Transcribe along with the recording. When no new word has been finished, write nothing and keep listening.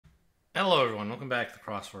Hello, everyone. Welcome back to the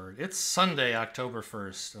crossword. It's Sunday, October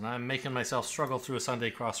 1st, and I'm making myself struggle through a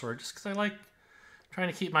Sunday crossword just because I like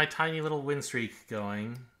trying to keep my tiny little win streak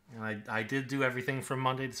going. And I did do everything from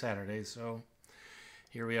Monday to Saturday, so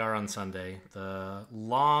here we are on Sunday. The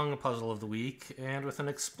long puzzle of the week, and with an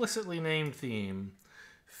explicitly named theme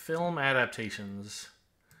film adaptations.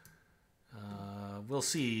 We'll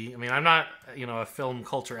see. I mean, I'm not, a film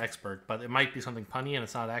culture expert, but it might be something punny and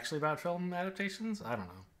it's not actually about film adaptations. I don't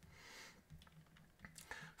know.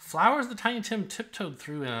 Flowers the Tiny Tim tiptoed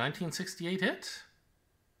through in a 1968 hit?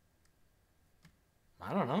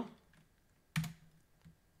 I don't know.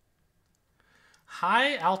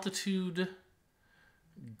 High altitude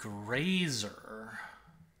grazer.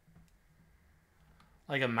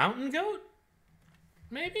 Like a mountain goat?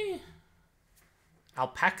 Maybe?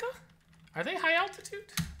 Alpaca? Are they high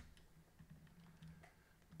altitude?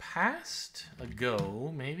 Past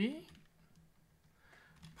ago, maybe?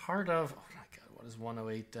 Part of... What is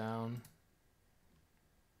 108 down?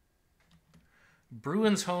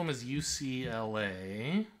 Bruin's home is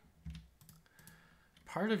UCLA.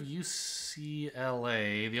 Part of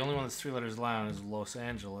UCLA, the only one that's 3 letters down is Los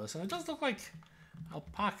Angeles. And it does look like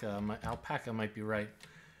Alpaca might be right.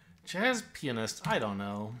 Jazz pianist, I don't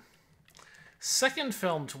know. Second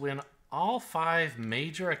film to win all 5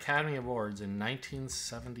 major Academy Awards in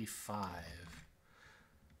 1975.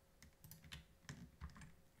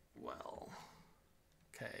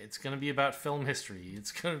 Okay, it's going to be about film history.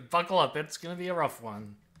 It's going to buckle up. It's going to be a rough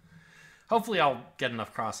one. Hopefully I'll get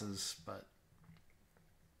enough crosses, but...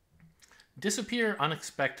 Disappear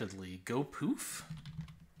unexpectedly. Go poof?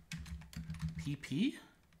 PP?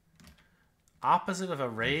 Opposite of a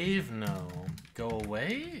rave? No. Go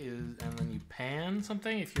away? And then you pan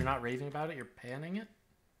something? If you're not raving about it, you're panning it?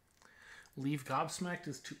 Leave gobsmacked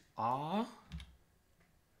is to awe?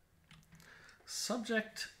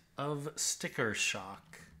 Subject of sticker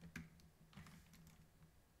shock.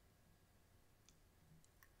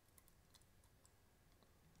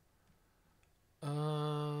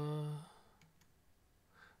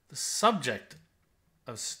 The subject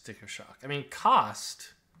of sticker shock. I mean,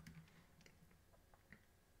 cost.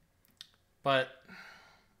 But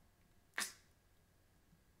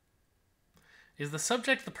is the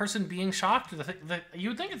subject the person being shocked? Or you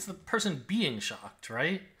would think it's the person being shocked,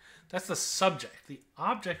 right? That's the subject. The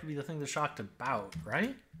object would be the thing they're shocked about,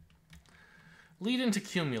 right? Lead into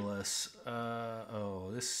cumulus.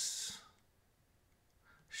 This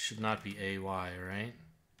should not be AY, right?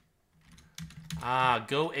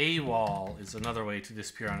 Go AWOL is another way to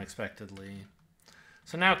disappear unexpectedly.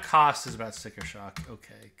 So now cost is about sticker shock.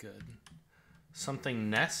 Okay, good. Something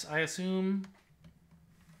Ness, I assume.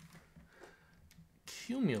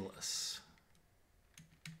 Cumulus.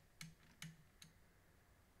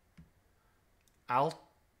 Alta,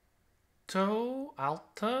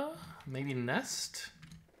 maybe nest?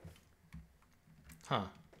 Huh.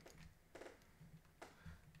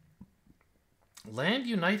 Land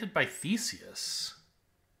united by Theseus.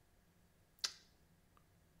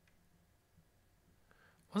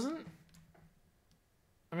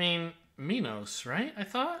 I mean, Minos, right? I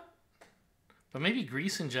thought? But maybe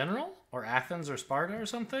Greece in general? Or Athens or Sparta or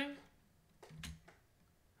something? I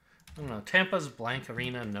don't know. Tampa's blank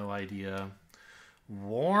arena, no idea.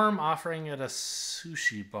 Warm offering at a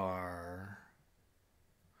sushi bar.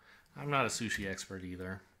 I'm not a sushi expert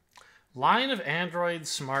either. Line of Android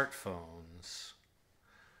smartphones.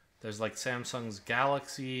 There's like Samsung's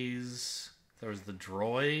Galaxies. There's the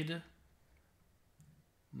Droid.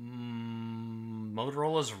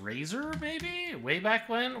 Motorola's Razr, maybe? Way back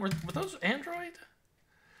when? Were those Android?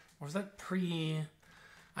 Or was that pre...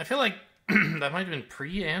 I feel like that might have been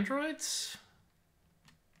pre-Androids?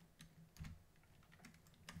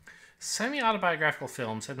 Semi-autobiographical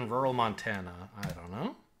film set in rural Montana. I don't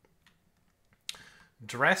know.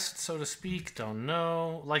 Dressed, so to speak. Don't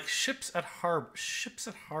know. Like ships at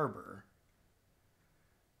harbor.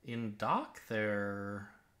 In dock, they're...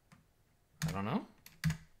 I don't know.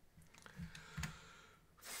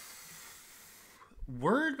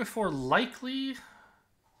 Word before likely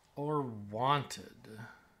or wanted.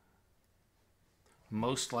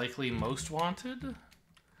 Most likely, most wanted.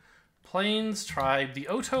 Plains, tribe, the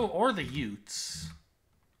Oto or the Utes.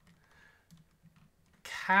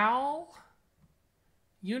 Cal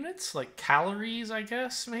units, like calories, I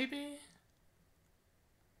guess, maybe?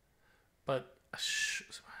 But,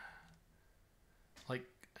 like,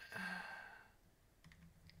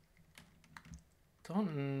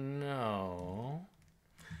 don't know.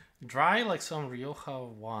 Dry like some Rioja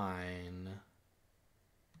wine.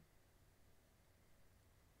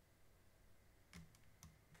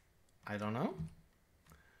 I don't know.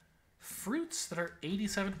 fruits that are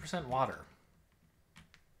 87% water.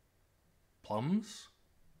 Plums?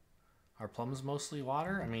 Are plums mostly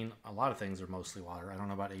water? I mean, a lot of things are mostly water. I don't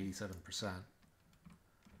know about 87%.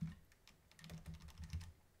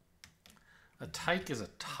 A tyke is a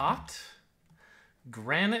tot.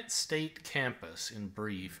 Granite State Campus in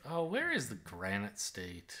brief. Oh, where is the Granite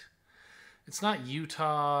State? It's not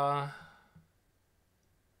Utah.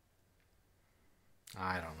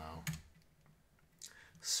 I don't know.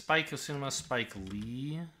 Spike of Cinema, Spike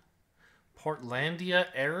Lee. Portlandia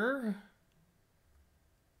Error?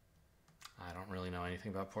 I don't really know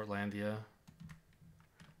anything about Portlandia.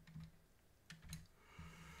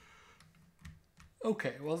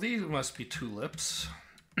 Okay, well, these must be tulips.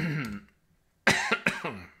 I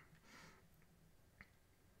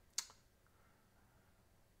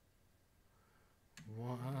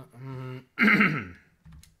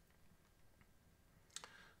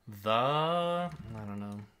don't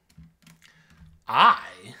know.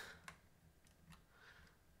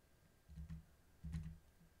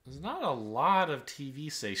 There's not a lot of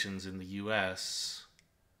TV stations in the US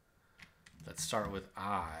that start with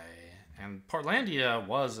I. And Portlandia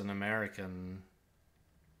was an American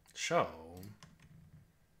show.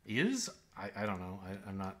 I don't know.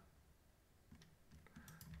 I'm not...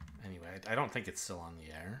 Anyway, I don't think it's still on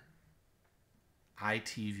the air.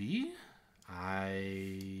 ITV?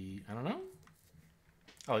 I don't know.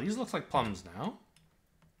 Oh, these look like plums now.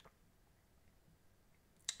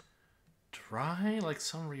 Dry like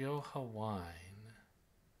some Rioja wine.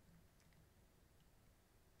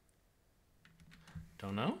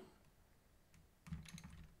 Don't know.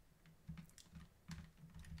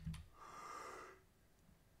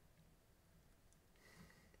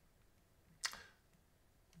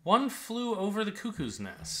 One Flew Over the Cuckoo's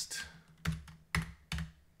Nest.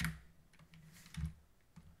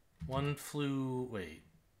 One flew... Wait.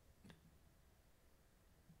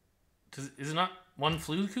 Is it not One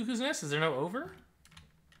Flew the Cuckoo's Nest? Is there no over?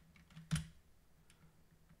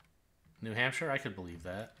 New Hampshire? I could believe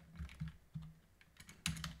that.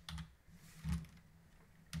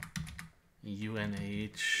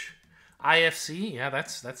 UNH. IFC? Yeah,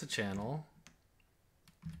 that's a channel.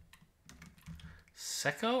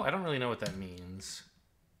 Seco? I don't really know what that means.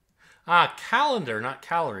 Ah, calendar, not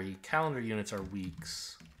calorie. Calendar units are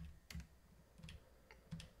weeks.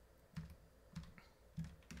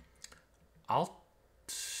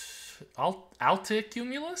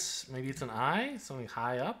 Alticumulus? Maybe it's an I? Something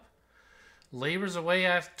high up? Labors away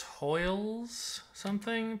at toils?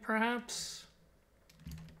 Something, perhaps?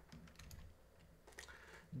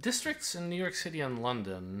 Districts in New York City and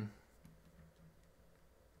London.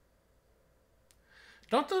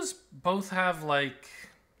 Don't those both have, like,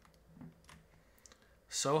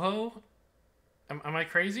 Soho? Am I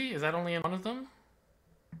crazy? Is that only in one of them?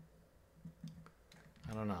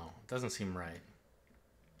 I don't know. It doesn't seem right.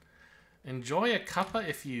 Enjoy a cuppa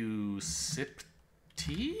if you sip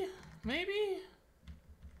tea, maybe?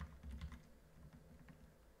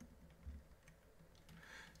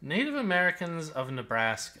 Native Americans of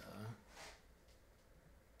Nebraska.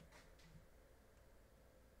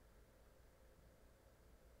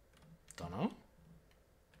 Don't know.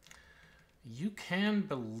 You can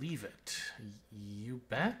believe it. You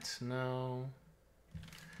bet? No.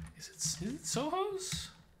 Is it Soho's?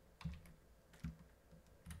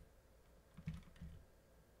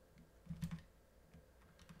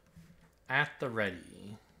 At the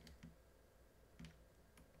ready.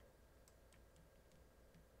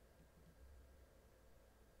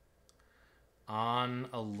 On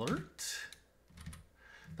alert?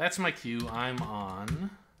 That's my cue. I'm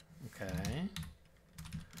on. Okay.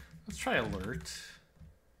 Let's try alert.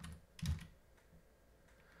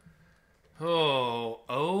 Oh,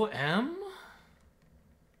 OM?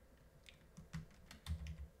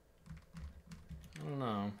 I don't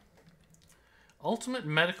know. Ultimate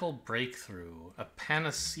medical breakthrough. A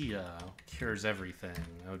panacea cures everything.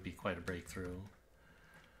 That would be quite a breakthrough.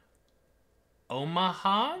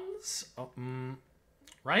 Omahas?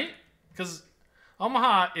 Right? Because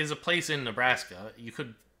Omaha is a place in Nebraska. You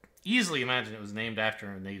could easily imagine it was named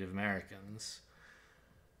after Native Americans.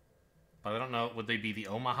 But I don't know. Would they be the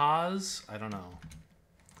Omahas? I don't know.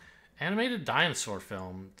 Animated dinosaur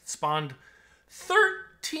film. It spawned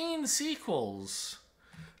 13 sequels.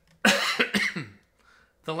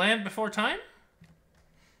 The Land Before Time?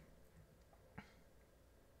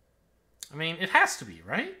 I mean, it has to be,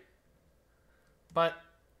 right? But...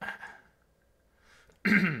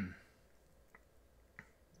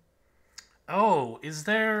 oh, is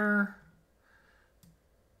there...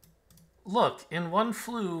 Look, in One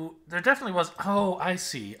Flew, there definitely was... Oh, I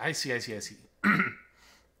see.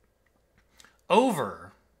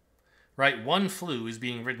 over, right? One flew is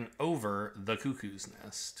being written over the cuckoo's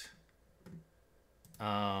nest.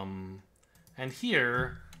 And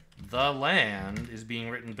here, the land is being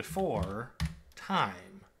written before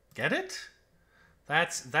time. Get it?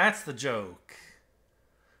 That's the joke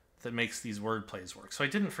that makes these wordplays work. So I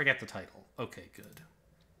didn't forget the title. Okay, good.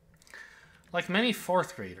 Like many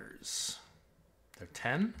fourth graders, they're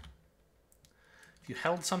 10. If you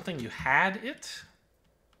held something, you had it.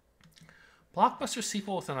 Blockbuster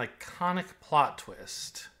sequel with an iconic plot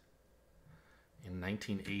twist. In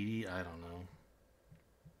 1980, I don't know.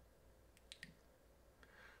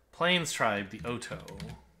 Plains Tribe, the Oto.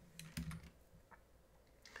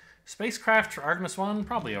 Spacecraft for Artemis 1,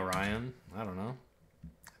 probably Orion. I don't know.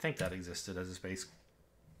 I think that existed as a space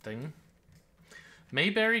thing.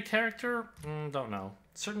 Mayberry character? Don't know.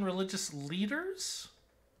 Certain religious leaders?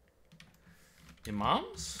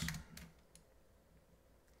 Imams?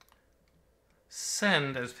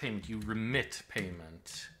 Send as payment. You remit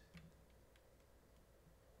payment.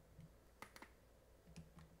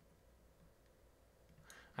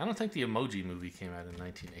 I don't think the Emoji Movie came out in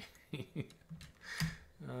 1980.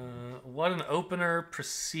 What an opener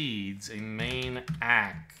precedes a main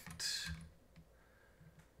act.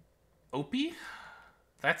 Opie?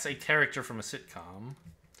 That's a character from a sitcom.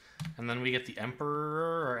 And then we get the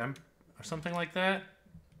Emperor or something like that.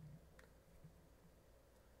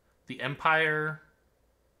 The Empire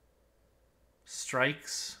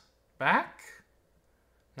Strikes Back?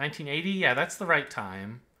 1980? Yeah, that's the right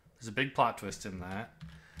time. There's a big plot twist in that.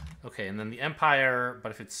 Okay, and then the Empire,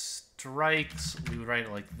 but if it strikes, we would write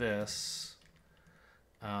it like this.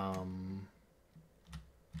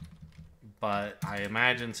 But I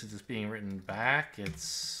imagine since it's being written back,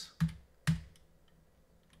 it's...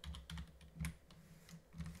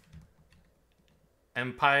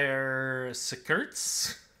 Empire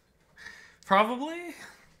Securts? Probably?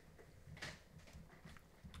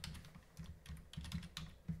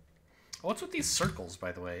 What's with these circles,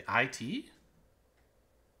 by the way? IT?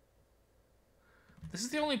 This is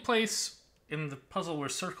the only place in the puzzle where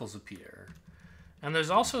circles appear. And there's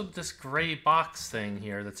also this gray box thing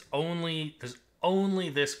here that's only... There's only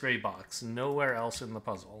this gray box. Nowhere else in the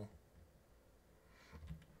puzzle.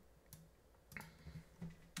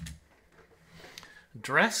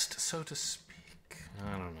 Dressed, so to speak.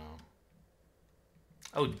 I don't know.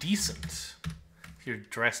 Oh, decent. If you're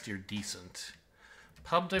dressed, you're decent.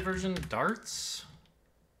 Pub diversion, darts?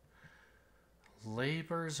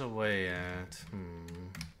 Labor's away at...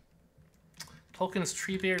 Tolkien's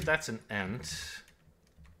Treebeard, that's an Ent.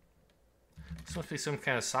 This must be some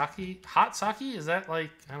kind of sake. Hot sake? Is that like...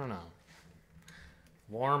 I don't know.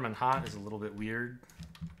 Warm and hot is a little bit weird.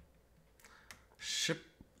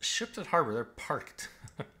 Shipped at harbor. They're parked.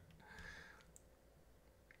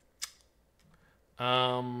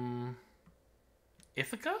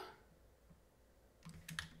 Ithaca?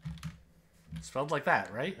 Spelled like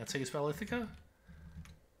that, right? That's how you spell Ithaca?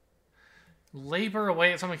 Labor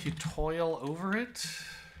away at something you toil over it.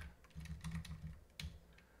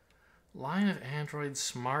 Line of Android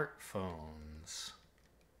smartphones.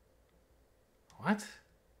 What?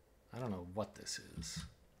 I don't know what this is.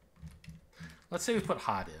 Let's say we put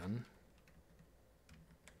hot in.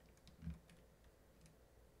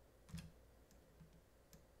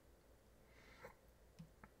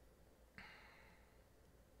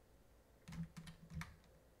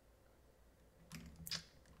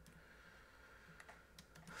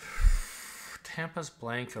 Tampa's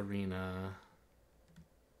Blank Arena.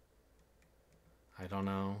 I don't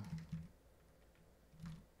know.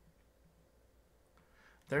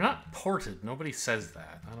 They're not ported. Nobody says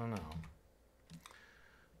that. I don't know.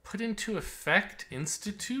 Put into effect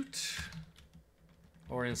institute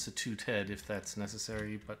or instituted if that's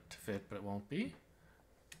necessary, but to fit, but it won't be.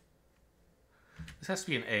 This has to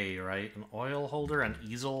be an A, right? An oil holder, an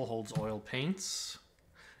easel holds oil paints.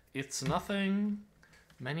 It's nothing.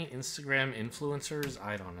 Many Instagram influencers,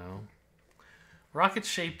 I don't know.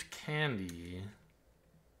 Rocket-shaped candy.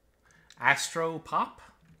 Astro Pop?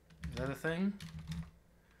 Is that a thing?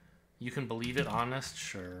 You can believe it, honest?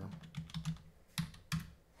 Sure.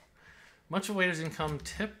 Much of waiter's income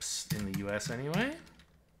tips in the US anyway.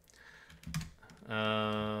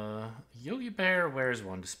 Yogi Bear wears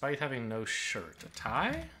one despite having no shirt. A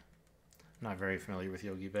tie? Not very familiar with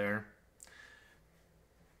Yogi Bear.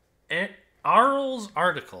 Arl's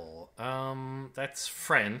article. That's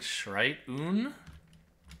French, right? Un?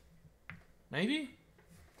 Maybe?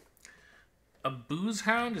 A booze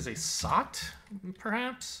hound is a sot,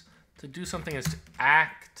 perhaps? To do something is to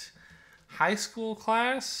act. High school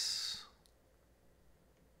class?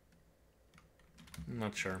 I'm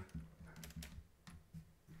not sure.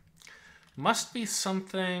 Must be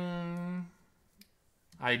something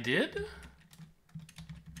I did?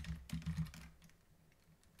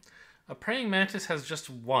 A praying mantis has just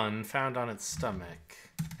one found on its stomach.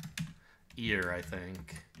 Ear, I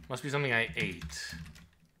think. Must be something I ate.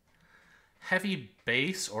 Heavy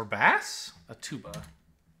bass or bass? A tuba.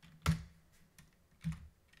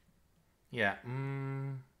 Yeah.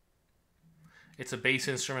 It's a bass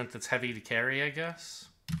instrument that's heavy to carry, I guess.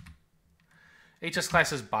 HS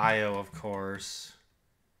class is bio, of course.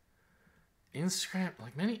 Instagram,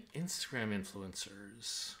 like many Instagram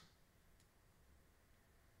influencers.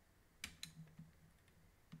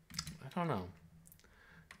 I don't know.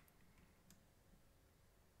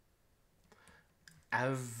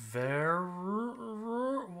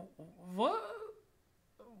 What?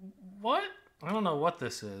 What? I don't know what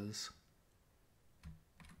this is.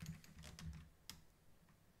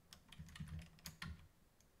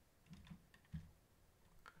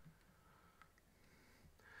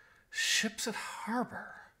 Ships at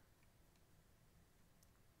harbor.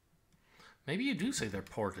 Maybe you do say they're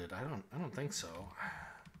ported. I don't think so.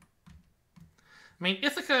 I mean,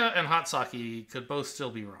 Ithaca and Hotsaki could both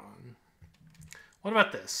still be wrong. What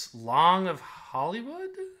about this? Long of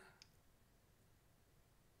Hollywood?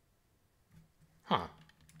 Huh.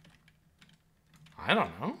 I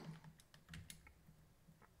don't know.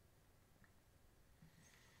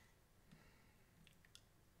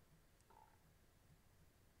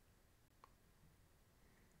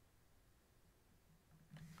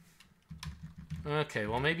 Okay,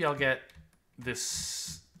 well maybe I'll get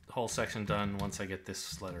this whole section done once I get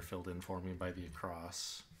this letter filled in for me by the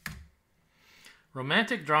across.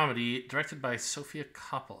 Romantic dramedy directed by Sofia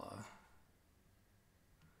Coppola.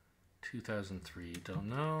 2003, don't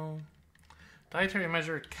know. Dietary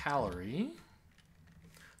measure calorie.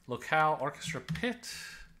 Locale orchestra pit.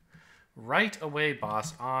 Right away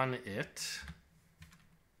boss on it.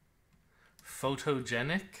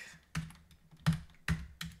 Photogenic.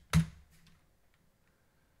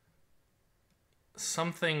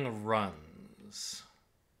 Something runs.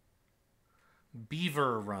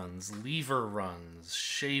 Beaver runs. Lever runs.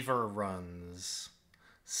 Shaver runs.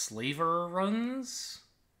 Slaver runs?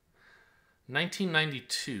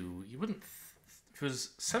 1992. You wouldn't... It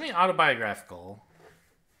was semi-autobiographical.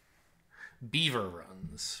 Beaver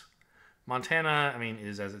runs. Montana, I mean,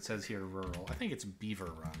 is, as it says here, rural. I think it's beaver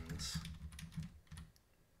runs.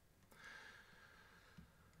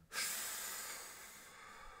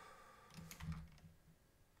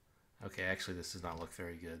 Okay, actually, this does not look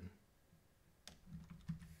very good.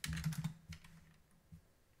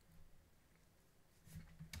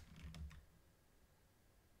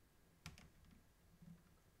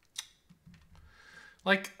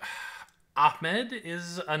 Like, Ahmed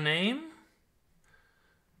is a name.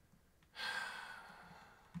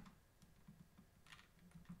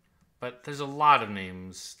 But there's a lot of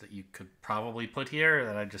names that you could probably put here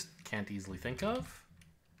that I just can't easily think of.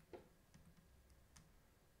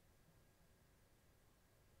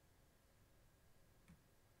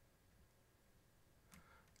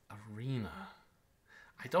 Arena.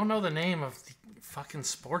 I don't know the name of the fucking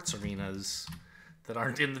sports arenas that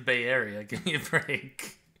aren't in the Bay Area. Give me a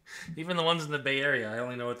break. Even the ones in the Bay Area, I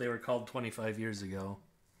only know what they were called 25 years ago.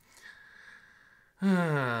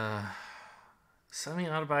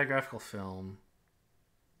 Semi-autobiographical film.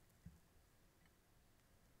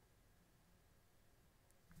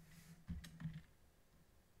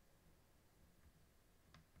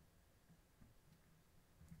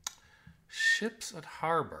 Ships at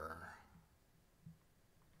harbor.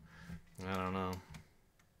 I don't know.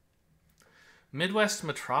 Midwest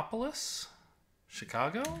Metropolis?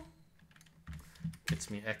 Chicago?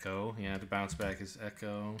 Gets me Echo. Yeah, the bounce back is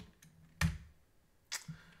Echo.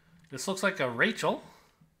 This looks like a Rachel.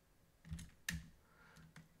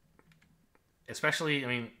 Especially, I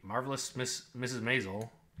mean, Marvelous Mrs. Maisel.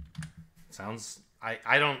 Sounds...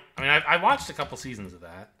 I watched a couple seasons of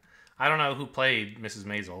that. I don't know who played Mrs.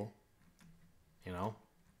 Maisel. You know,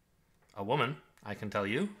 a woman, I can tell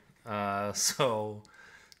you. So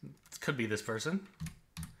it could be this person.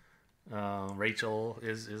 Rachel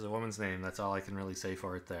is a woman's name. That's all I can really say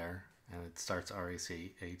for it there. And it starts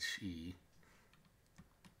R-A-C-H-E.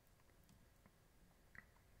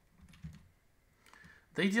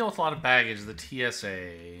 They deal with a lot of baggage. The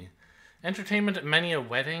TSA. Entertainment at many a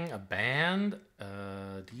wedding. A band.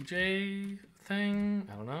 A DJ thing.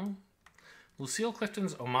 I don't know. Lucille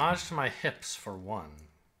Clifton's Homage to My Hips for one.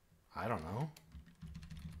 I don't know.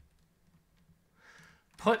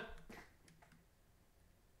 Put...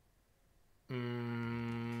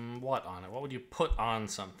 what on it? What would you put on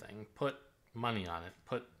something? Put money on it.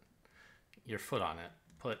 Put your foot on it.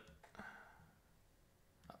 Put...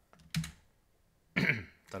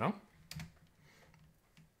 Don't know.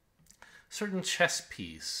 Certain chess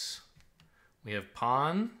piece. We have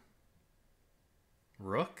pawn,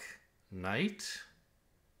 rook, knight,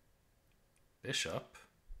 bishop,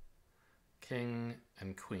 king,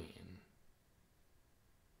 and queen.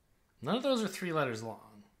 None of those are 3 letters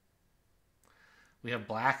long. We have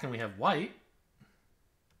black and we have white.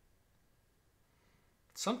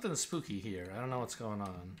 Something spooky here. I don't know what's going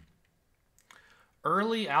on.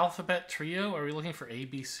 Early alphabet trio. Are we looking for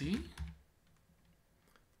ABC?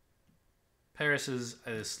 Paris is,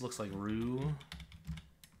 this looks like roux.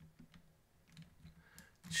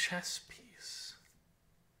 Chess piece.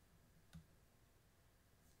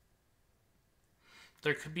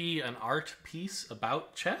 There could be an art piece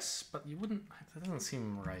about chess, but you wouldn't, that doesn't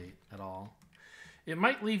seem right at all. It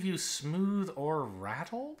might leave you smooth or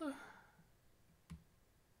rattled.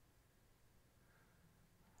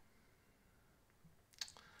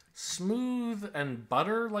 Smooth and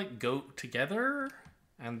butter like go together,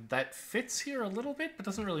 and that fits here a little bit, but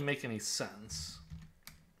doesn't really make any sense.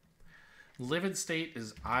 Livid state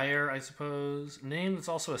is ire, I suppose. Name that's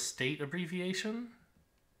also a state abbreviation.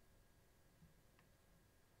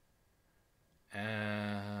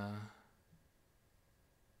 I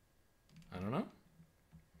don't know.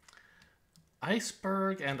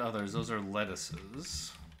 Iceberg and others. Those are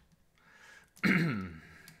lettuces.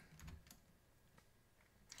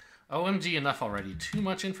 OMG, enough already. Too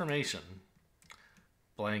much information.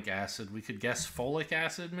 Blank acid. We could guess folic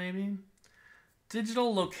acid, maybe?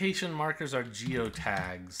 Digital location markers are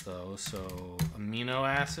geotags, though, so amino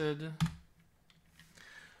acid.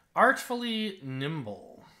 Artfully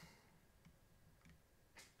nimble.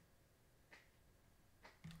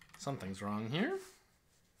 Something's wrong here.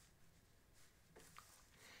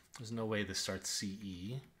 There's no way this starts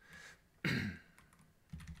CE.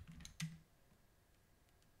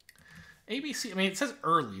 ABC, I mean, it says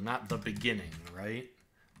early, not the beginning, right?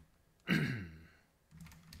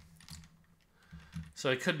 So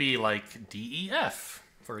it could be like DEF,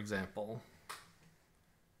 for example.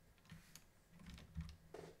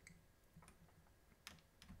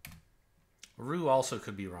 Roux also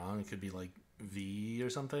could be wrong. It could be like V or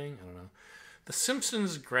something. I don't know. The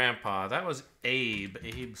Simpsons' grandpa. That was Abe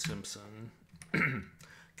Simpson.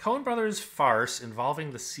 Coen Brothers farce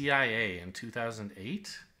involving the CIA in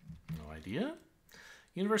 2008. No idea.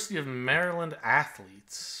 University of Maryland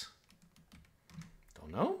athletes.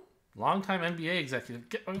 Don't know. Longtime NBA executive.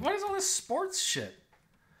 What is all this sports shit?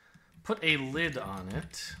 Put a lid on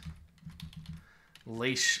it.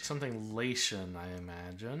 Something Latian, I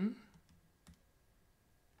imagine.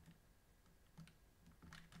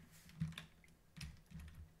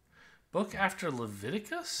 Book after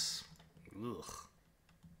Leviticus? Ugh.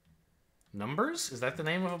 Numbers? Is that the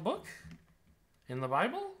name of a book in the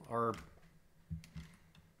Bible? Or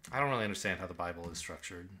I don't really understand how the Bible is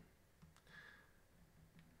structured.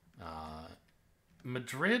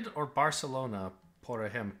 Madrid or Barcelona, por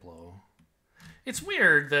ejemplo. It's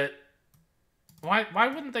weird that why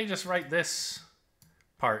wouldn't they just write this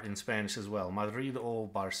part in Spanish as well? Madrid o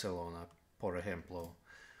Barcelona, por ejemplo.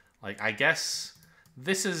 Like, I guess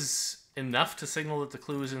this is enough to signal that the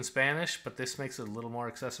clue is in Spanish, but this makes it a little more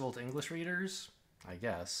accessible to English readers, I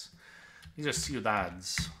guess. These are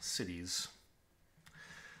ciudades, cities.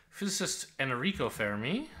 Physicist Enrico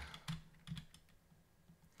Fermi.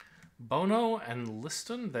 Bono and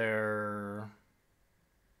Liston, they're...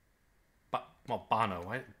 well, Bono.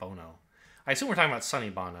 Why Bono? I assume we're talking about Sonny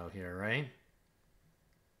Bono here, right?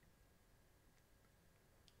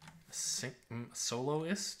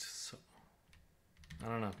 Soloist? I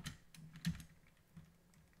don't know.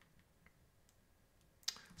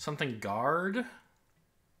 Something guard?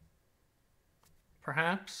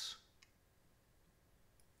 Perhaps?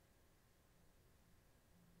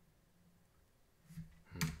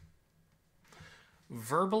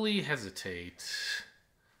 Verbally hesitate.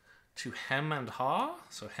 To hem and haw?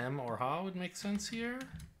 So hem or haw would make sense here.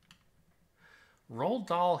 Roald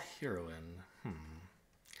Dahl heroine.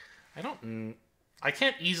 I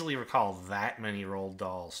can't easily recall that many Roald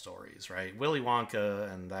Dahl stories, right? Willy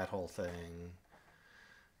Wonka and that whole thing.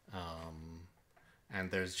 And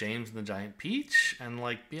there's James and the Giant Peach, and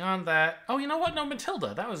like beyond that, oh, you know what? No,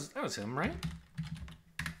 Matilda. That was him, right?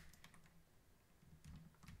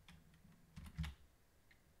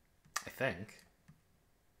 I think.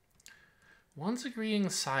 One's agreeing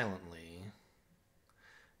silently.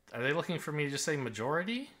 Are they looking for me to just say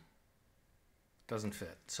majority? Doesn't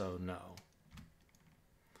fit, so no.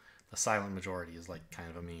 The silent majority is like kind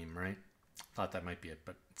of a meme, right? Thought that might be it,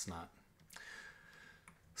 but it's not.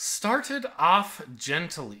 Started off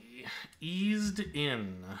gently, eased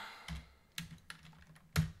in.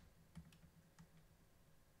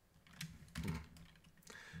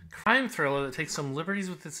 crime thriller that takes some liberties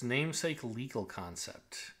with its namesake legal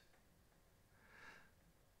concept.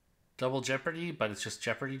 Double Jeopardy, but it's just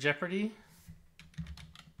Jeopardy Jeopardy.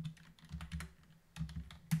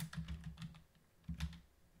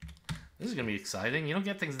 This is going to be exciting. You don't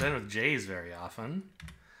get things done with J's very often.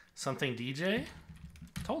 Something DJ?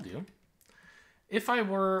 Told you. If I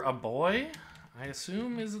Were a Boy, I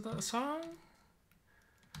assume is the song?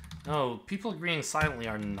 No, people agreeing silently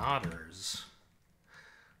are nodders.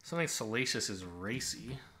 Something salacious is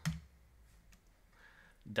racy.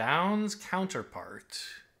 Down's counterpart.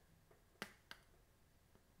 I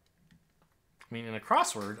mean, in a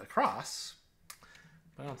crossword, across.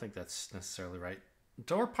 But I don't think that's necessarily right.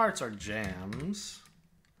 Door parts are jams.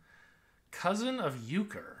 Cousin of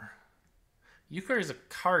Euchre. Euchre is a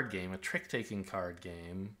card game, a trick-taking card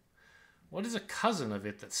game. What is a cousin of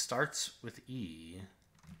it that starts with E?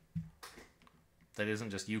 That isn't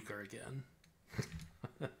just Euchre again.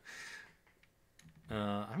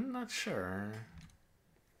 I'm not sure.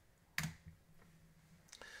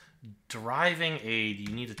 Driving aid.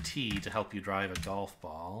 You need a T to help you drive a golf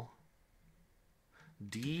ball.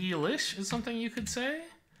 Delish is something you could say.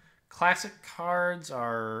 Classic cards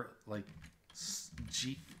are like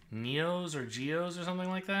Neos or Geos or something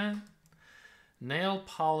like that. Nail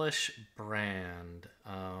polish brand.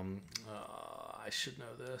 I should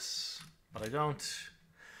know this, but I don't.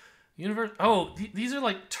 These are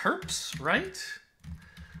like Terps, right?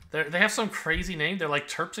 They have some crazy name. They're like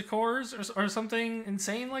Terpsichores or something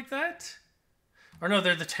insane like that. Or no,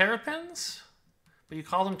 they're the Terrapins, but you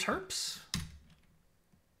call them Terps?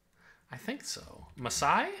 I think so.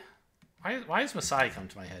 Masai? Why does Masai come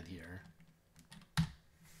to my head here?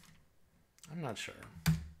 I'm not sure.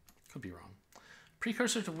 Could be wrong.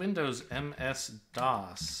 Precursor to Windows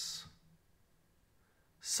MS-DOS.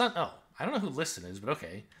 I don't know who Liston is, but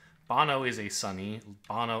okay. Bono is a Sunny.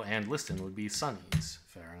 Bono and Liston would be Sunnies.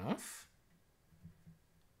 Fair enough.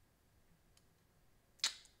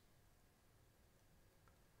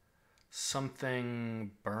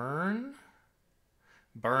 Something burn?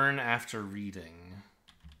 Burn after reading.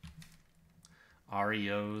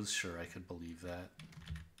 REOs, sure, I could believe that.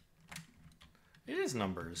 It is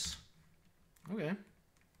numbers. Okay.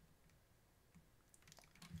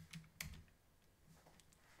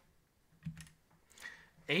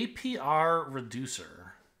 APR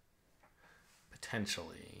reducer.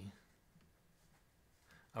 Potentially.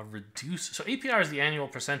 A reducer. So APR is the annual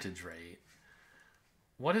percentage rate.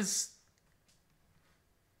 What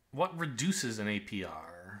reduces an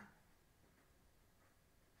APR?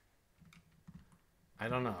 I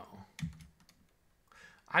don't know.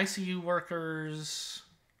 ICU workers,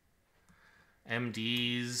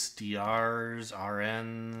 MDs, DRs,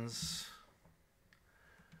 RNs.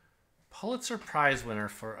 Pulitzer Prize winner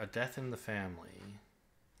for A Death in the Family.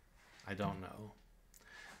 I don't know.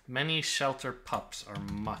 Many shelter pups are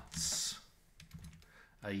mutts.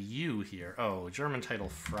 A U here. Oh, German title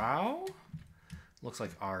Frau? Looks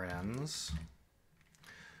like RNs.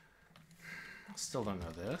 Still don't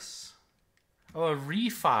know this. Oh, a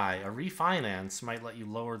refi. A refinance might let you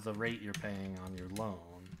lower the rate you're paying on your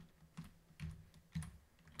loan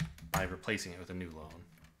by replacing it with a new loan.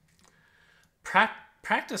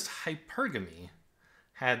 Practiced hypergamy.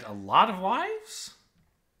 Had a lot of wives?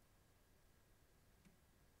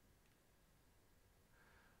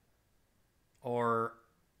 Or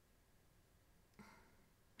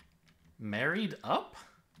married up?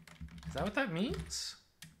 Is that what that means?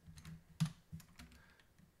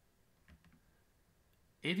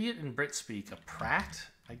 Idiot in Brit speak. A prat,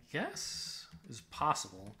 I guess, is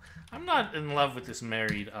possible. I'm not in love with this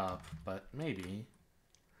married up, but maybe.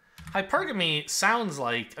 Hypergamy sounds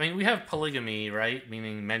like... I mean, we have polygamy, right?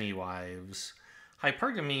 Meaning many wives.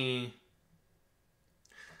 Hypergamy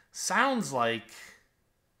sounds like...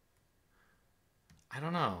 I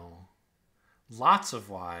don't know. Lots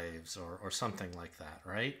of wives or something like that,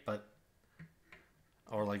 right? But...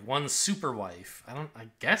 Or like one super wife. I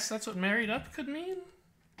guess that's what married up could mean?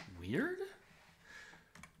 Weird.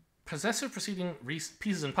 Possessive preceding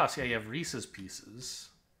pieces and puffs. Yeah, you have Reese's Pieces.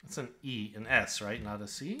 That's an E, an S, right? Not a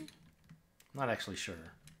C? Not actually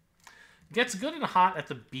sure. Gets good and hot at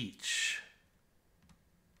the beach.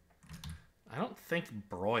 I don't think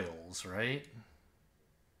broils, right?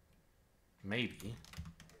 Maybe.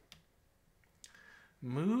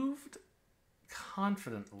 Moved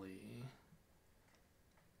confidently.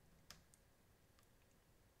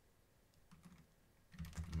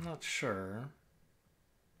 I'm not sure.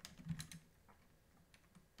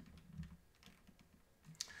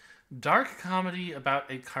 Dark comedy about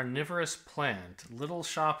a carnivorous plant. Little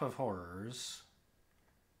Shop of Horrors.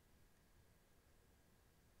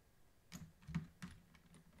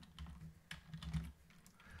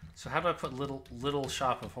 So how do I put little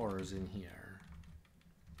shop of horrors in here?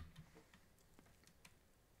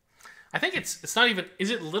 I think it's not even,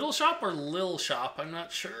 is it little shop or lil shop? I'm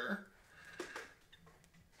not sure.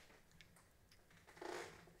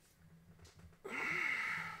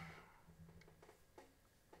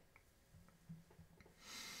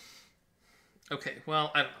 Okay,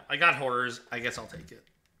 well, I don't know. I got horrors. I guess I'll take it.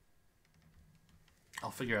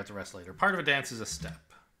 I'll figure out the rest later. Part of a dance is a step.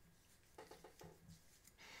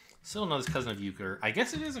 Still knows cousin of euchre. I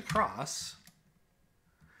guess it is a cross.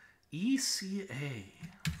 ECA.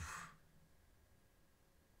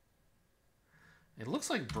 It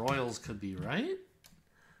looks like broils could be right.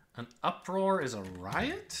 An uproar is a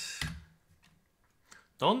riot.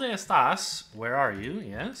 ¿Dónde estás? Where are you?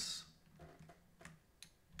 Yes.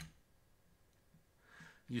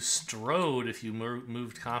 You strode if you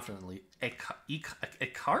moved confidently. A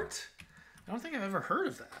cart? I don't think I've ever heard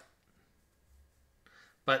of that.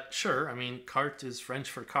 But sure, I mean, cart is French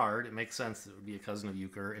for card. It makes sense that it would be a cousin of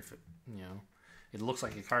euchre if it, you know, it looks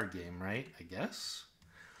like a card game, right? I guess.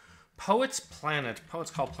 Poets Planet.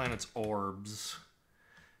 Poets call planets orbs.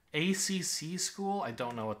 ACC school? I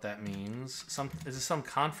don't know what that means. Is this some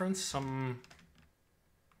conference? Some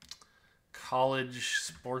college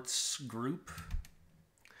sports group?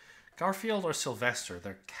 Garfield or Sylvester?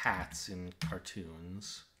 They're cats in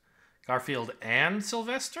cartoons. Garfield and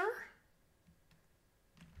Sylvester?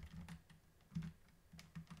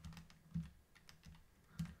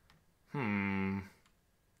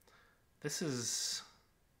 This is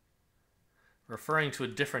referring to a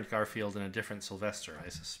different Garfield and a different Sylvester, I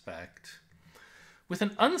suspect. With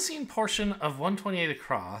an unseen portion of 128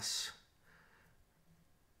 across,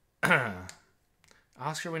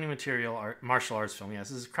 Oscar-winning material, martial arts film. Yes,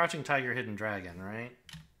 this is Crouching Tiger, Hidden Dragon, right?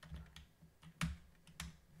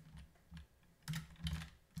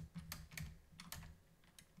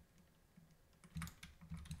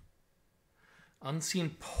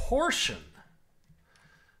 Unseen portion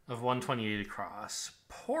of 128 across.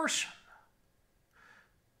 Portion.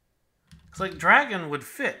 It's like dragon would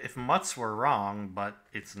fit if mutts were wrong, but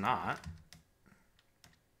it's not.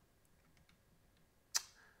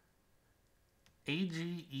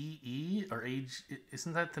 AGEE or age,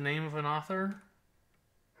 isn't that the name of an author?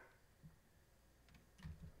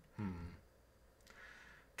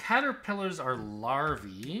 Caterpillars are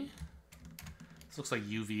larvae. This looks like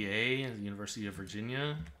UVA, the University of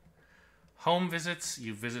Virginia. Home visits,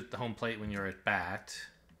 you visit the home plate when you're at bat.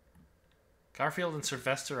 Garfield and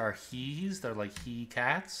Sylvester are he's. They're like he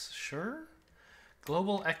cats, sure.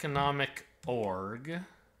 Global Economic Org.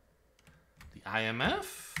 The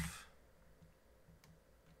IMF?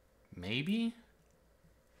 Maybe?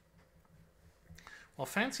 Well,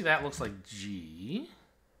 fancy that looks like G.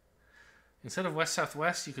 Instead of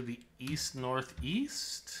west-southwest, you could be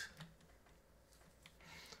east-northeast.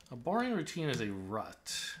 A boring routine is a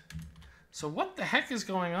rut. So what the heck is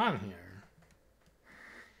going on here?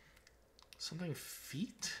 Something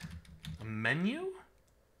feet? A menu?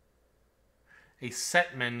 A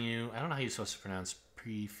set menu. I don't know how you're supposed to pronounce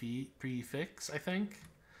prefix, I think.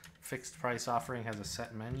 Fixed price offering has a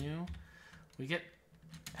set menu. We get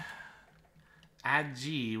add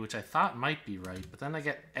G, which I thought might be right, but then I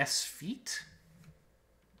get S feet.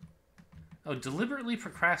 Oh, deliberately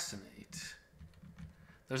procrastinate.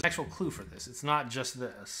 There's an actual clue for this. It's not just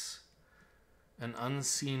this. An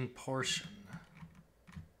unseen portion.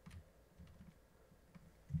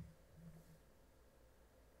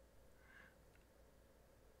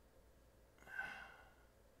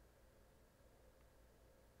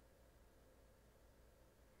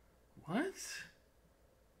 What?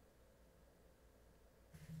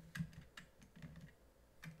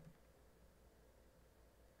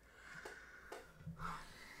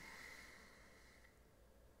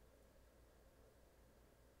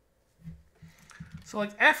 So,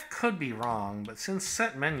 like, F could be wrong, but since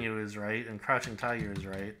set menu is right and Crouching Tiger is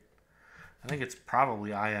right, I think it's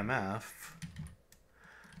probably IMF.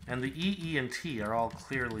 And the E, E, and T are all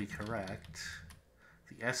clearly correct.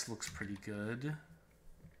 The S looks pretty good.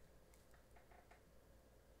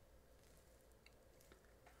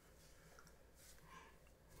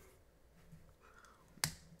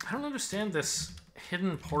 I don't understand this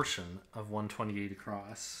hidden portion of 128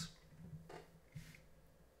 across.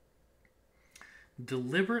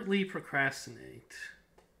 Deliberately procrastinate.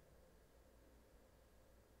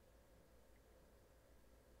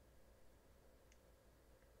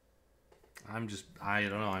 I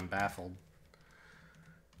don't know, I'm baffled.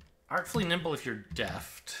 Artfully nimble if you're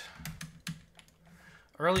deft.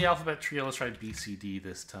 Early alphabet trio, let's try BCD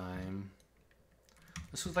this time.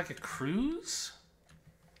 This was like a cruise?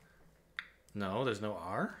 No, there's no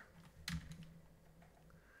R.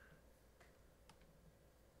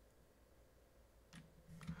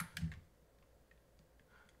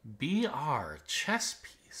 BR, chess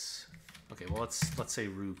piece. Okay, well let's say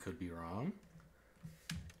Rue could be wrong.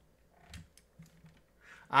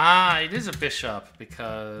 Ah, it is a bishop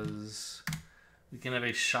because we can have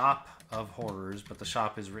a shop of horrors, but the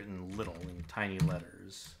shop is written little in tiny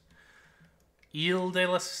letters. Ile de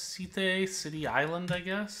la Cité, City Island, I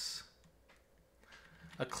guess.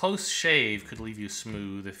 A close shave could leave you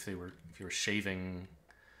smooth if you were shaving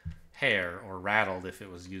hair, or rattled if it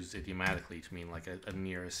was used idiomatically to mean like a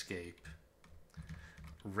near escape.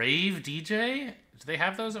 Rave DJ? Do they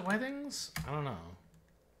have those at weddings? I don't know.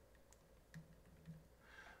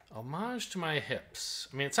 Homage to my hips.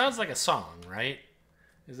 I mean, it sounds like a song, right?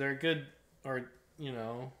 Is there a good, or, you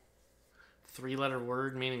know, three-letter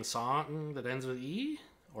word meaning song that ends with E?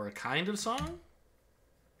 Or a kind of song?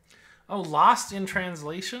 Oh, Lost in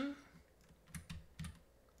Translation?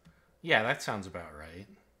 Yeah, that sounds about right.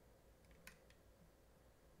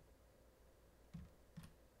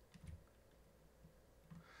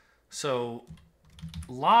 So,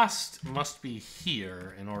 Lost must be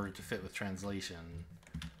here in order to fit with translation,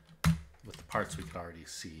 with the parts we could already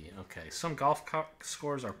see. Okay, some golf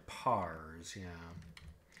scores are pars,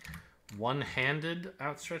 yeah. One-handed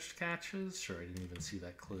outstretched catches? Sure, I didn't even see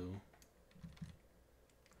that clue.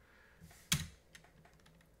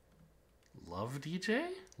 Love DJ?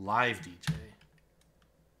 Live DJ.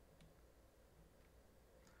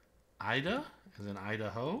 Ida, as in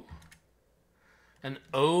Idaho? An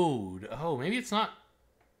ode. Oh, maybe it's not...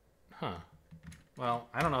 Huh. Well,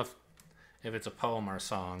 I don't know if it's a poem or a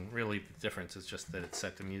song. Really, the difference is just that it's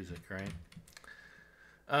set to music, right?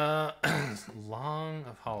 Long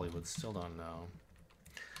of Hollywood. Still don't know.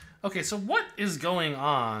 Okay, so what is going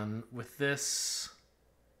on with this...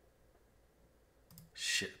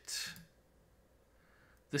 Shit.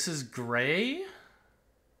 This is gray?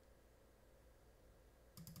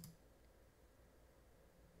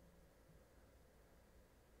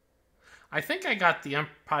 I think I got the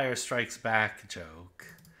Empire Strikes Back joke.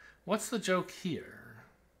 What's the joke here?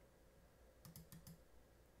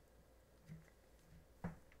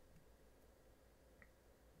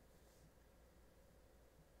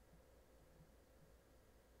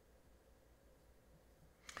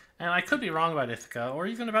 And I could be wrong about Ithaca, or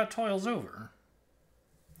even about Toils Over.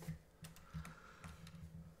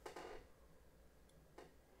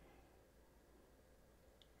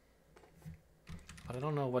 But I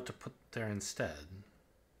don't know what to put there instead.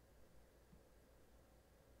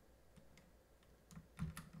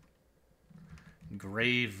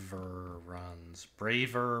 Graver runs.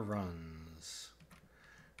 Braver runs.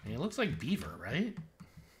 I mean, it looks like beaver, right?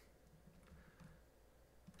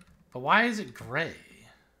 But why is it gray?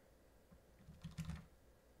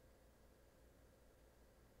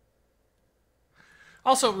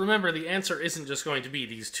 Also, remember, the answer isn't just going to be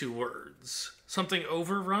these two words. Something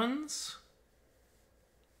overruns?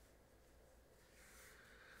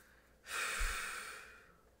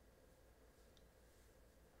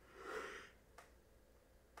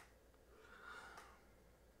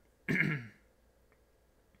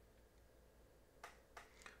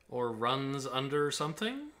 Or runs under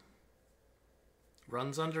something?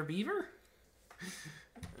 Runs under beaver?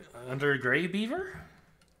 Under gray beaver?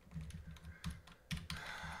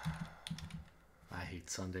 I hate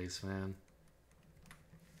Sundays, man.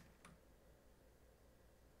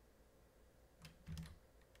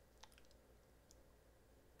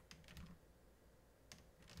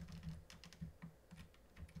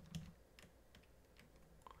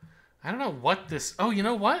 I don't know what this... Oh, you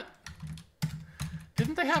know what?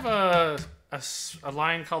 Didn't they have a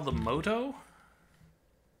line called the Moto?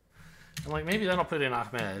 I'm like, maybe that'll put in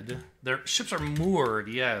Ahmed. Their ships are moored,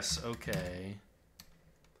 yes, okay.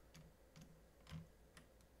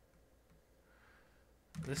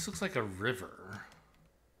 This looks like a river.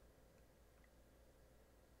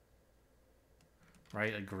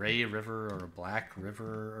 Right, a gray river or a black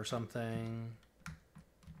river or something.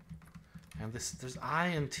 And there's I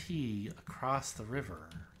and T across the river.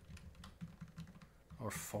 Or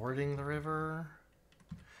fording the river.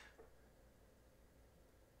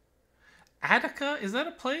 Attica? Is that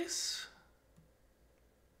a place?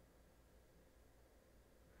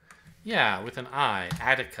 Yeah, with an I.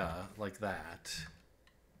 Attica, like that.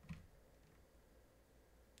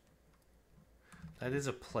 That is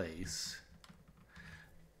a place.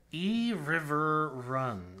 E river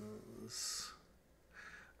runs.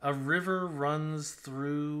 A river runs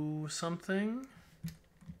through something?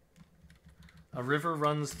 A river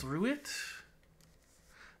runs through it?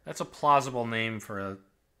 That's a plausible name for a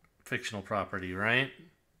fictional property, right?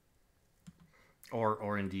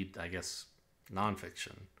 Or indeed, I guess,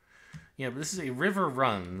 nonfiction. Yeah, but this is a river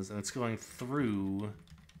runs, and it's going through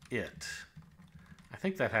it. I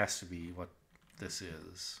think that has to be what this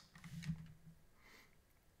is.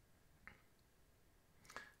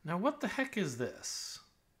 Now, what the heck is this?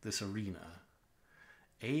 This arena.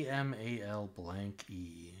 AMAL blank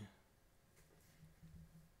E.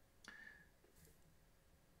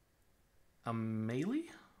 Amali?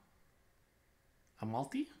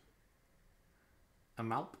 Amalti?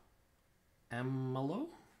 Amalp? Amalo?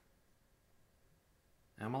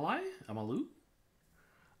 Amalai? Amalu?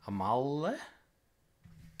 Amale?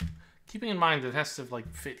 Keeping in mind that it has to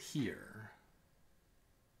like fit here.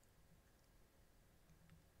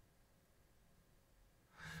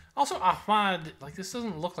 Also, Ahmad, like this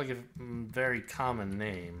doesn't look like a very common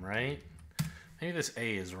name, right? Maybe this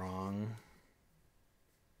A is wrong.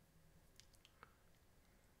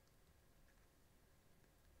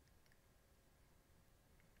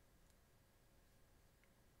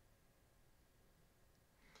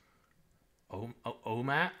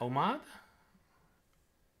 Omad?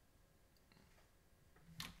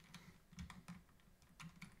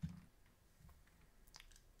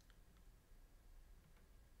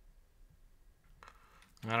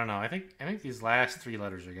 I don't know. I think these last three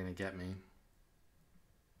letters are gonna get me.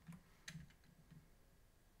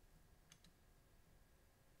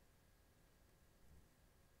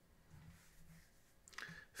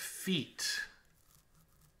 Feet.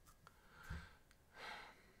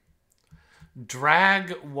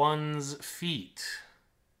 Drag one's feet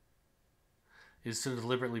is to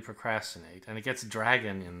deliberately procrastinate. And it gets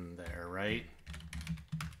dragon in there, right?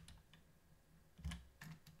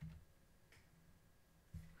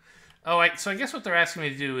 Oh, so I guess what they're asking me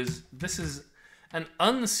to do is, this is an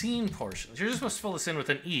unseen portion. You're just supposed to fill this in with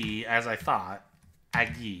an E, as I thought.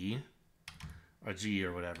 Agi. Or G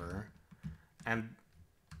or whatever. And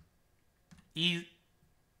E...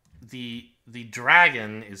 The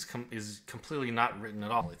dragon is completely not written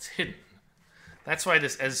at all. It's hidden. That's why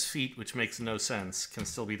this as feet, which makes no sense, can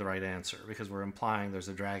still be the right answer, because we're implying there's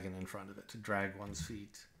a dragon in front of it to drag one's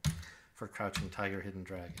feet for crouching tiger, hidden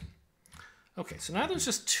dragon. Okay, so now there's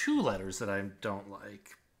just two letters that I don't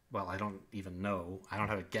like. Well, I don't even know. I don't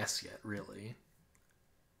have a guess yet, really.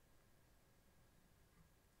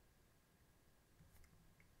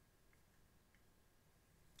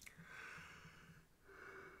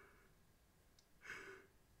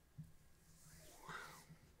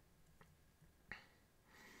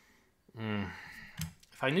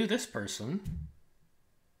 If I knew this person,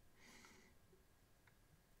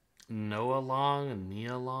 Noah Long and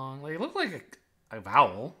Nia Long, like, it looked like a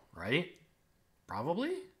vowel, right?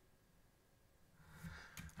 Probably.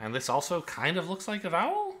 And this also kind of looks like a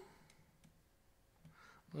vowel.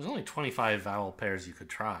 There's only 25 vowel pairs you could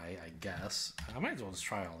try, I guess. I might as well just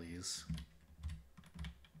try all these.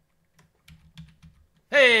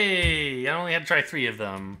 Hey! I only had to try 3 of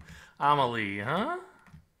them. Amelie, huh?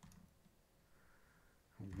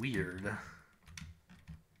 Weird.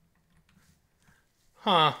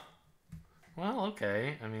 Huh. Well,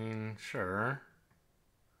 okay. I mean, sure.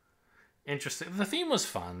 Interesting. The theme was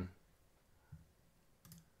fun.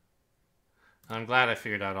 I'm glad I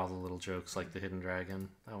figured out all the little jokes, like the hidden dragon.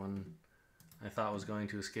 That one I thought was going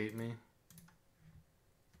to escape me.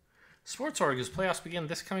 Sports Org, whose playoffs begin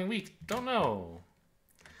this coming week. Don't know.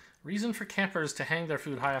 Reason for campers to hang their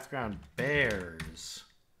food high off the ground. Bears.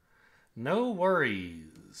 No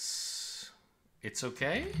worries. It's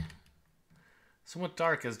okay? Somewhat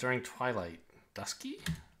dark as during twilight. Dusky?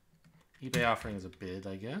 eBay offering is a bid,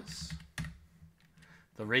 I guess.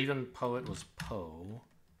 The Raven Poet was Poe.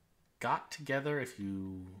 Got together if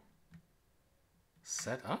you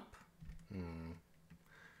set up?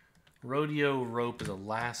 Rodeo rope is a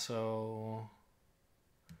lasso.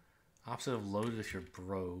 Opposite of loaded if you're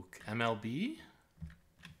broke. MLB?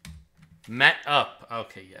 Met up.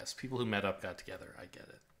 Okay, yes. People who met up got together. I get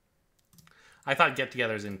it. I thought get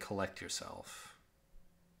together is in collect yourself.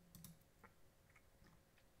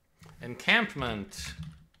 Encampment.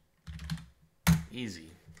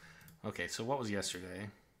 Easy. Okay, so what was yesterday?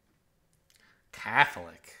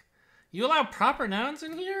 Catholic. You allow proper nouns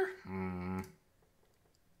in here?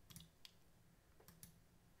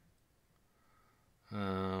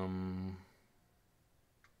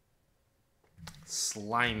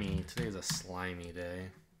 Slimy. Today's a slimy day.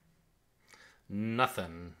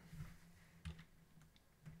 Nothing.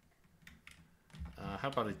 How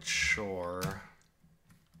about a chore?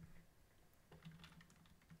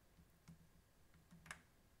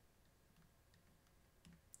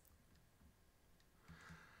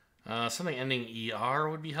 Something ending ER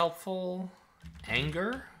would be helpful.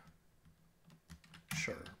 Anger?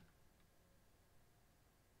 Sure.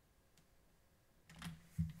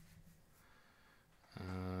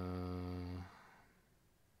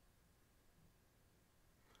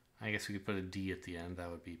 I guess we could put a D at the end.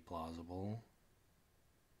 That would be plausible.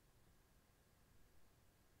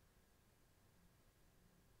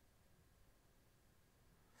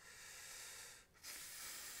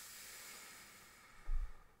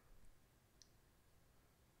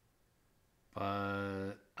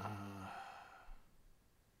 But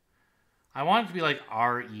I want it to be like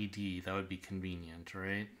R-E-D. That would be convenient,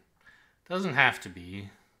 right? Doesn't have to be.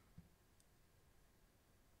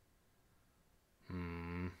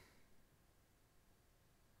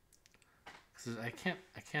 Because I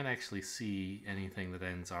can't actually see anything that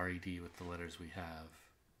ends R-E-D with the letters we have.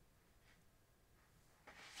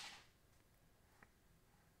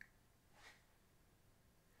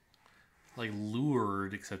 Like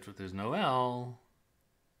lured, except that there's no L.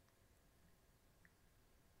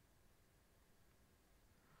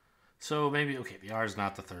 So maybe, okay, the R is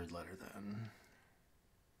not the third letter then.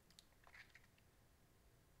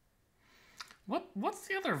 What's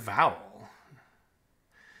the other vowel?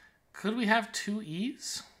 Could we have two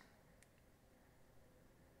E's?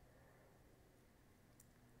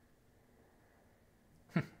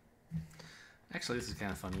 Actually, this is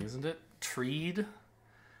kind of funny, isn't it? Treed.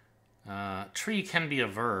 Tree can be a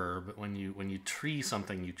verb. When you tree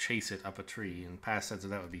something, you chase it up a tree. In past tense,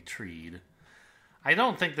 that would be treed. I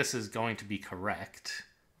don't think this is going to be correct,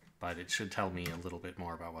 but it should tell me a little bit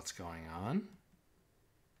more about what's going on.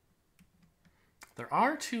 There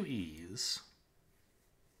are two E's.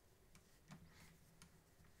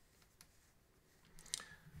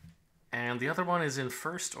 And the other one is in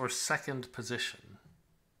first or second position.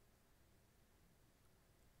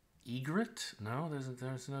 Egret? No,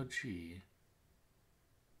 there's no G.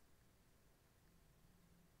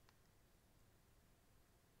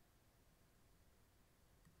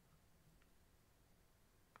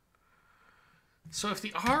 So if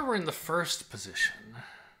the R were in the first position,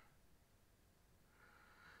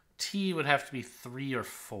 T would have to be 3 or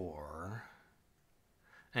 4,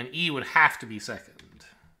 and E would have to be second.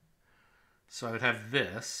 So I would have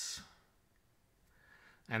this,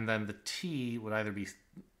 and then the T would either be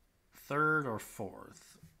third or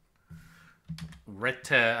fourth.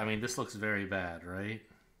 Rete, I mean, this looks very bad, right?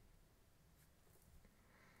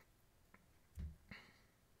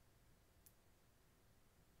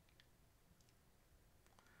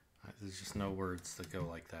 There's just no words that go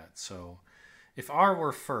like that. So if R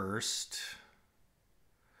were first,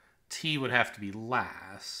 T would have to be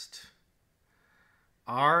last.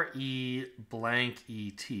 R-E blank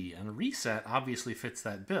E-T. And reset obviously fits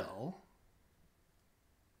that bill.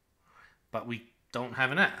 But we don't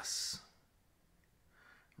have an S.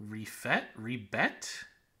 Refet, rebet,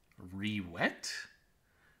 rewet,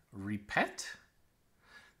 repet.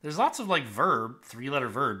 There's lots of like three-letter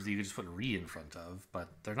verbs that you could just put re in front of, but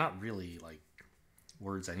they're not really like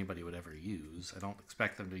words anybody would ever use. I don't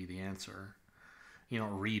expect them to be the answer. You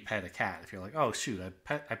don't re-pet a cat if you're like, oh shoot, I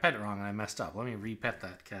pet it wrong and I messed up. Let me re-pet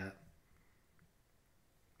that cat.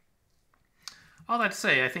 All that to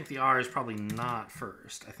say, I think the R is probably not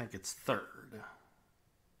first. I think it's third.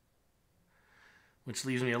 Which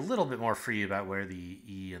leaves me a little bit more free about where the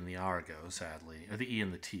E and the R go, sadly. Or the E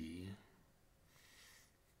and the T.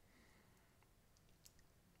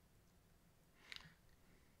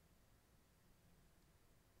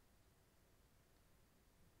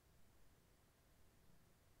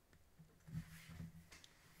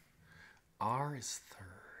 R is third.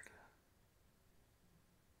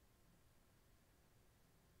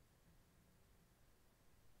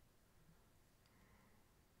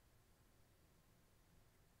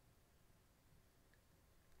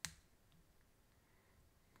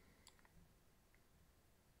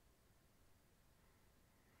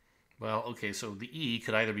 Well, okay, so the E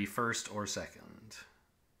could either be first or second.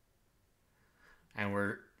 And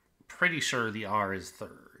we're pretty sure the R is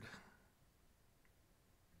third.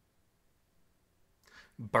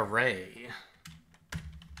 Beret.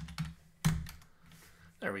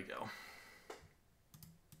 There we go.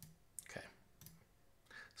 Okay.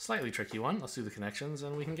 Slightly tricky one. Let's do the connections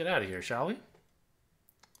and we can get out of here, shall we?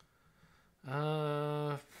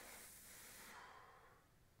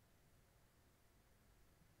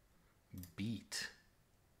 Beat.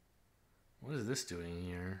 What is this doing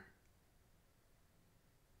here?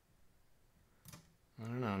 I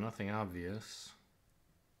don't know, nothing obvious.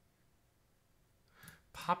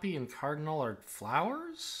 Poppy and cardinal are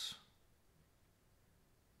flowers?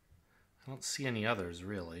 I don't see any others,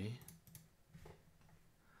 really.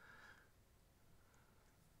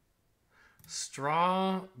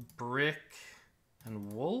 Straw, brick,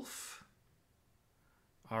 and wolf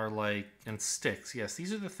are like, and sticks. Yes,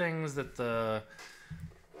 these are the things that the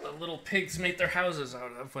the little pigs made their houses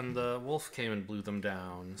out of when the wolf came and blew them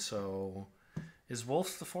down. So, is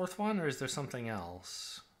wolf the fourth one, or is there something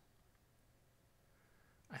else?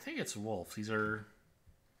 I think it's wolf. These are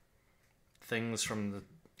things from the...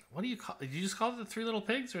 What do you call... Did you just call it the Three Little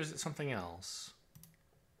Pigs, or is it something else?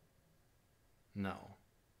 No.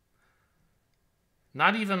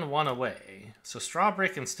 Not even one away. So straw,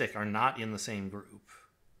 brick, and stick are not in the same group.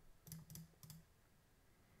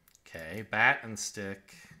 Okay, bat and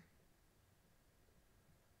stick.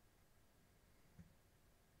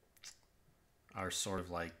 Are sort of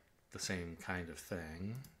like the same kind of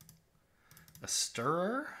thing. A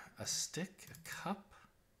stirrer, a stick, a cup,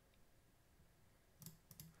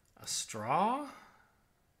 a straw.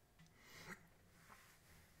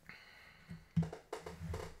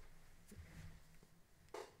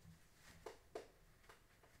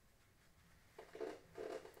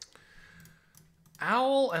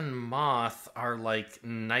 Owl and moth are like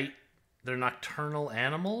they're nocturnal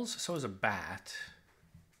animals. So is a bat.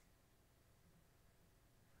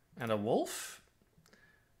 And a wolf?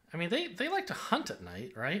 I mean, they like to hunt at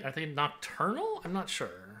night, right? Are they nocturnal? I'm not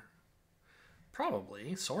sure.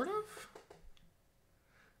 Probably, sort of.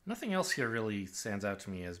 Nothing else here really stands out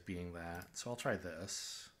to me as being that. So I'll try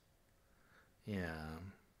this. Yeah.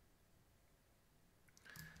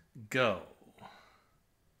 Go.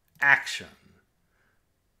 Action.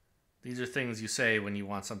 These are things you say when you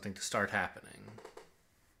want something to start happening.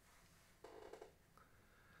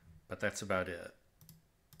 But that's about it.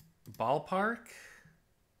 Ballpark.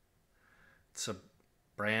 It's a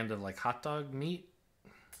brand of like hot dog meat.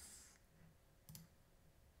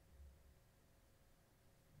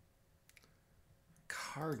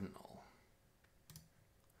 Cardinal.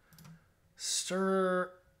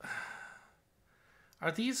 Stir.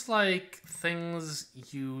 Are these like things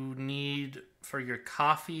you need for your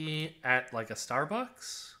coffee at like a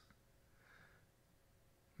Starbucks?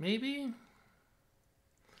 Maybe?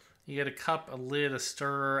 You get a cup, a lid, a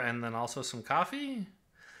stirrer, and then also some coffee?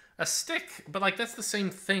 A stick, but like that's the same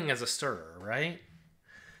thing as a stirrer, right?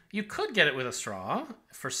 You could get it with a straw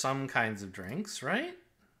for some kinds of drinks, right?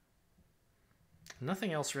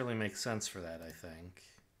 Nothing else really makes sense for that, I think.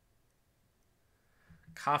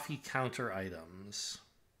 Coffee counter items.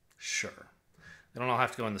 Sure. They don't all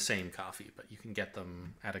have to go in the same coffee, but you can get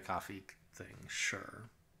them at a coffee thing. Sure.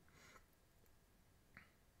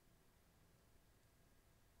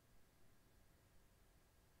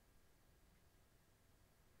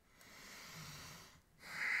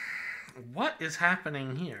 What is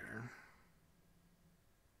happening here?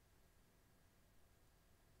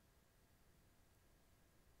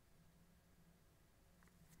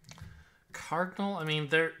 Cardinal? I mean,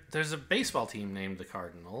 there's a baseball team named the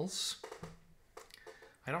Cardinals.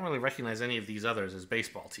 I don't really recognize any of these others as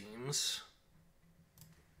baseball teams.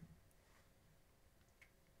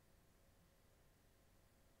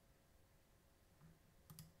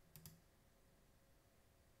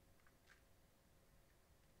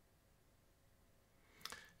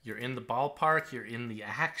 You're in the ballpark. You're in the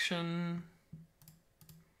action.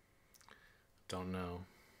 Don't know.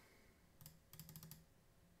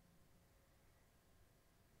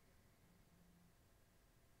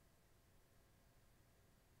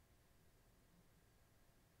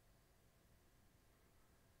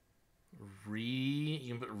 You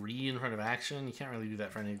can put re in front of action. You can't really do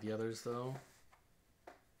that for any of the others, though.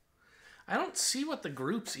 I don't see what the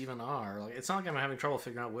groups even are. Like, it's not like I'm having trouble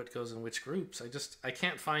figuring out what goes in which groups. I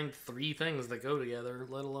can't find 3 things that go together,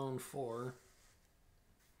 let alone 4.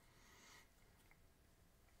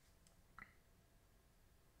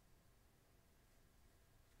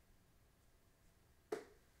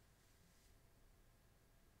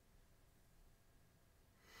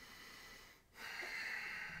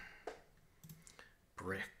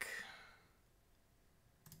 Brick.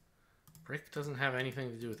 Brick doesn't have anything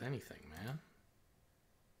to do with anything, man.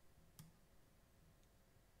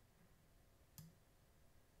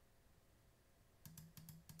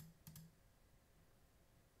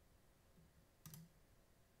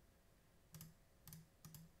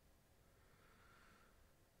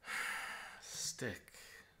 Stick.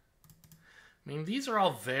 I mean, these are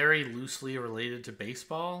all very loosely related to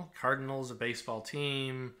baseball. Cardinals, a baseball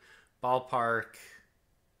team. Ballpark,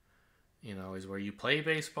 you know, is where you play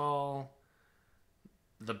baseball.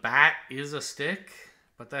 The bat is a stick,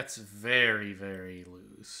 but that's very, very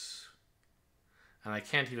loose. And I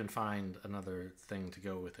can't even find another thing to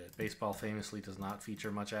go with it. Baseball famously does not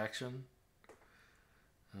feature much action.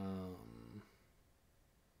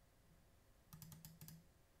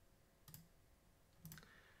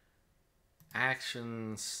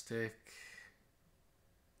 Action, stick.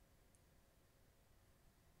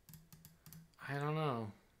 I don't know.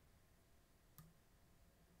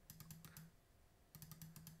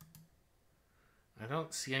 I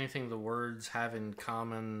don't see anything the words have in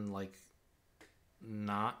common, like,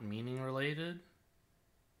 not meaning related.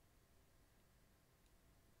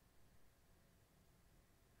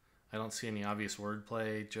 I don't see any obvious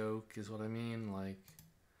wordplay joke, is what I mean. Like,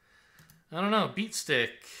 I don't know. Beat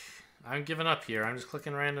stick. I'm giving up here. I'm just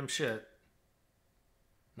clicking random shit.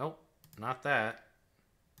 Nope, not that.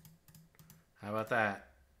 How about that?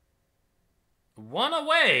 One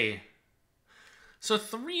away. So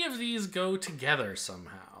 3 of these go together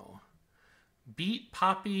somehow. Beet,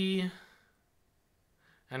 poppy,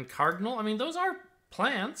 and cardinal. I mean, those are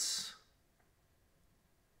plants.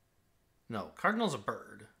 No, cardinal's a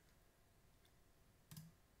bird.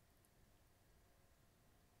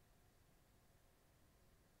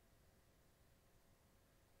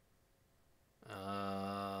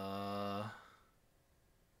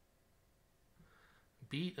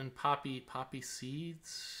 Beet and poppy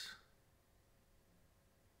seeds.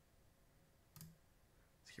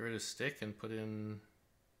 Let's get rid of stick and put in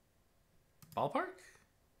ballpark.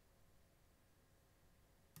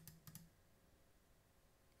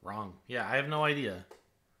 Wrong. Yeah, I have no idea.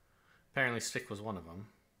 Apparently stick was one of them.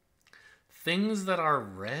 Things that are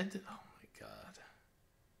red? Oh my god.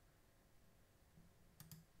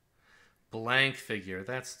 Blank figure.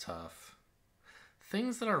 That's tough.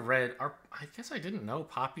 Things that are red are... I guess I didn't know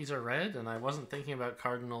poppies are red, and I wasn't thinking about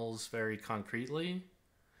cardinals very concretely.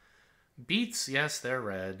 Beets, yes, they're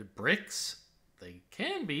red. Bricks, they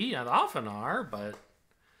can be, and often are, but...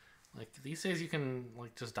 like, these days you can,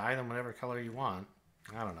 like, just dye them whatever color you want.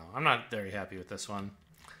 I don't know. I'm not very happy with this one.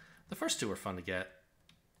 The first 2 were fun to get.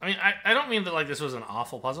 I mean, I don't mean that, like, this was an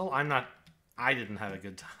awful puzzle. I didn't have a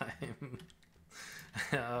good time.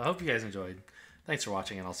 I hope you guys enjoyed. Thanks for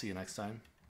watching, and I'll see you next time.